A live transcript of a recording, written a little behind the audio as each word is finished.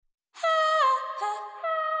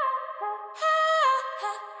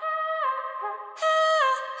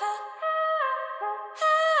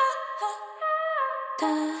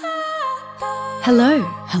Hello, hello,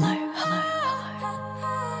 hello, hello.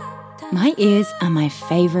 My ears are my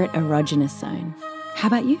favourite erogenous zone. How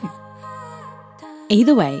about you?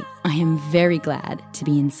 Either way, I am very glad to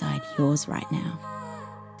be inside yours right now.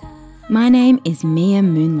 My name is Mia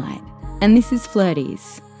Moonlight, and this is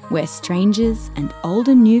Flirties, where strangers and old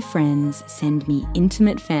and new friends send me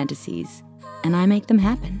intimate fantasies, and I make them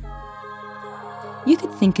happen. You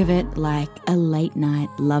could think of it like a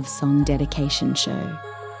late-night love song dedication show,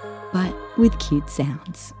 but with cute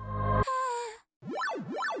sounds.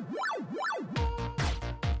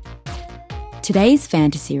 Today's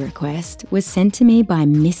fantasy request was sent to me by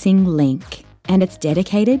Missing Link, and it's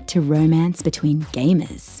dedicated to romance between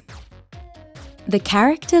gamers. The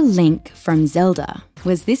character Link from Zelda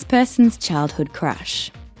was this person's childhood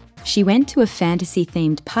crush. She went to a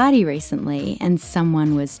fantasy-themed party recently and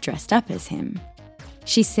someone was dressed up as him.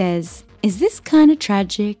 She says, "Is this kind of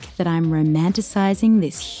tragic that I'm romanticising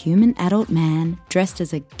this human adult man dressed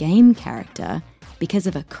as a game character because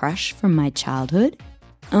of a crush from my childhood?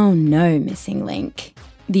 Oh no, Missing Link.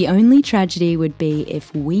 The only tragedy would be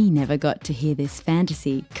if we never got to hear this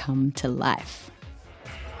fantasy come to life."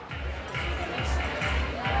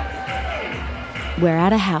 We're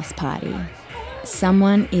at a house party.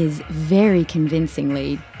 Someone is very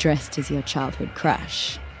convincingly dressed as your childhood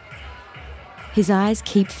crush. His eyes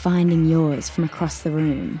keep finding yours from across the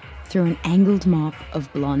room through an angled mop of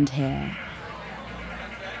blonde hair.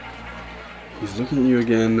 He's looking at you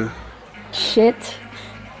again. Shit.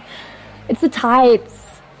 It's the tights.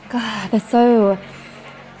 God, they're so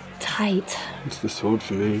tight. It's the sword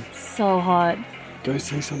for me. So hot. Go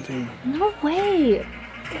say something. No way.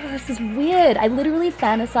 God, this is weird. I literally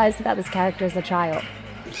fantasized about this character as a child.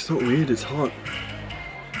 It's not weird, it's hot.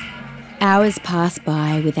 Hours pass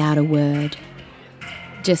by without a word.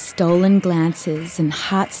 Just stolen glances and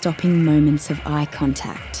heart-stopping moments of eye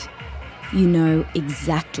contact. You know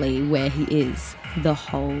exactly where he is the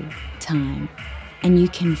whole time. And you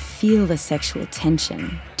can feel the sexual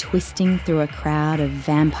tension twisting through a crowd of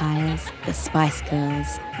vampires, the Spice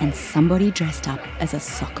Girls, and somebody dressed up as a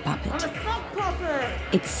sock puppet.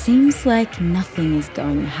 It seems like nothing is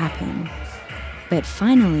going to happen. But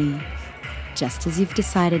finally, just as you've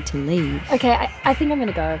decided to leave... Okay, I think I'm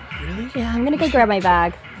gonna go. Really? Yeah, I'm gonna go grab my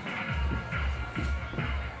bag.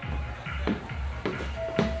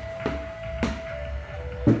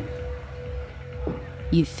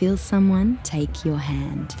 You feel someone take your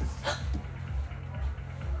hand.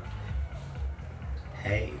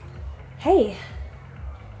 Hey, Hey.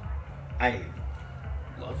 I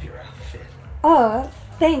love your outfit. Oh,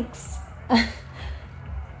 thanks.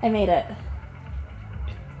 I made it.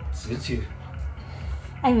 It suits you.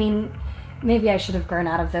 I mean, maybe I should have grown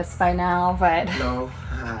out of this by now, but... No,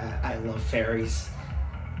 I love fairies.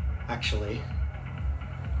 Actually,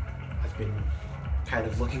 I've been kind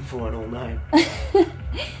of looking for one all night.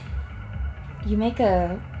 You make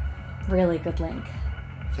a really good Link.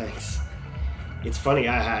 Thanks. It's funny,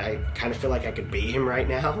 I kind of feel like I could be him right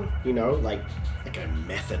now, you know, like a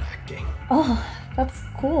method acting. Oh, that's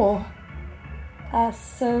cool.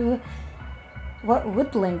 So, what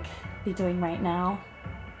would Link be doing right now?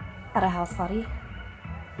 At a house party?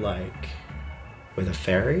 Like, with a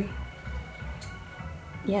fairy?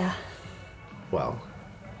 Yeah. Well,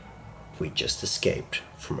 we just escaped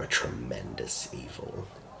from a tremendous evil.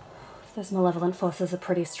 Those malevolent forces are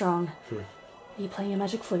pretty strong. Are you playing a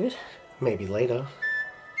magic flute? Maybe later.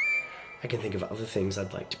 I can think of other things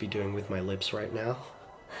I'd like to be doing with my lips right now.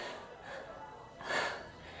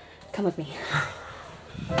 Come with me.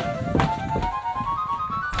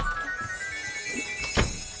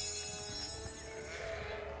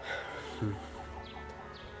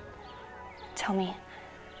 Tell me,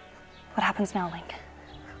 what happens now, Link?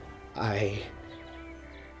 I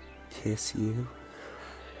kiss you.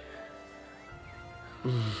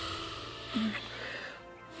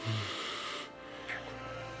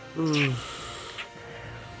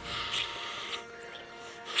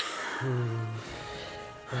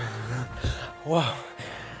 Wow,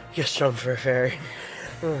 you're strong for a fairy.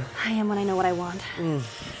 I am when I know what I want.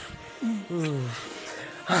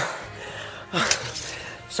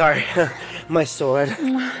 Sorry, my sword.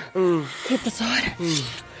 Keep the sword.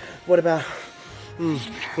 What about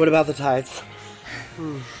the tides?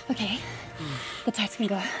 Okay. The tights can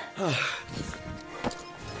go.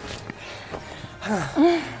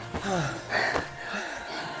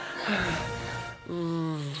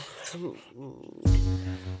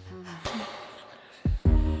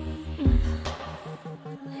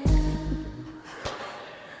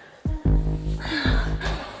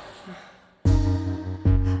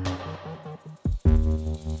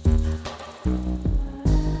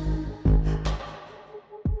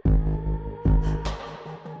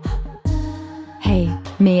 Hey,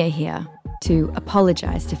 Mia here, to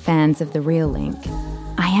apologise to fans of the real Link.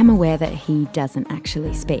 I am aware that he doesn't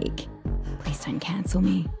actually speak. Please don't cancel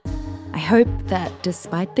me. I hope that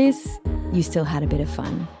despite this, you still had a bit of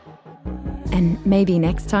fun. And maybe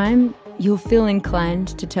next time, you'll feel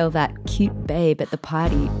inclined to tell that cute babe at the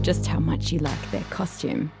party just how much you like their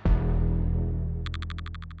costume.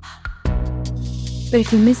 But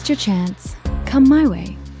if you missed your chance, come my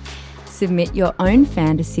way. Submit your own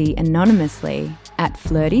fantasy anonymously at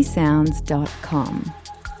flirtysounds.com.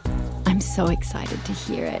 I'm so excited to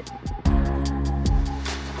hear it.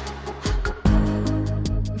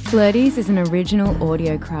 Flirties is an original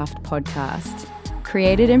Audiocraft podcast,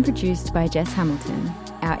 created and produced by Jess Hamilton.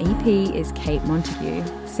 Our EP is Kate Montague,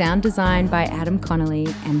 sound design by Adam Connolly,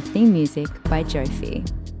 and theme music by Jofi.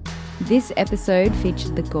 This episode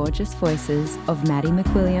featured the gorgeous voices of Maddie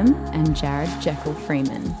McWilliam and Jared Jekyll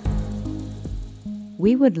Freeman.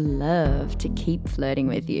 We would love to keep flirting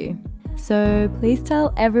with you. So please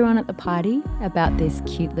tell everyone at the party about this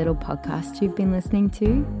cute little podcast you've been listening to,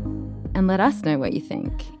 and let us know what you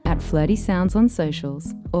think at Flirty Sounds on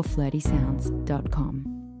socials or flirtysounds.com.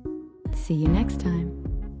 See you next time.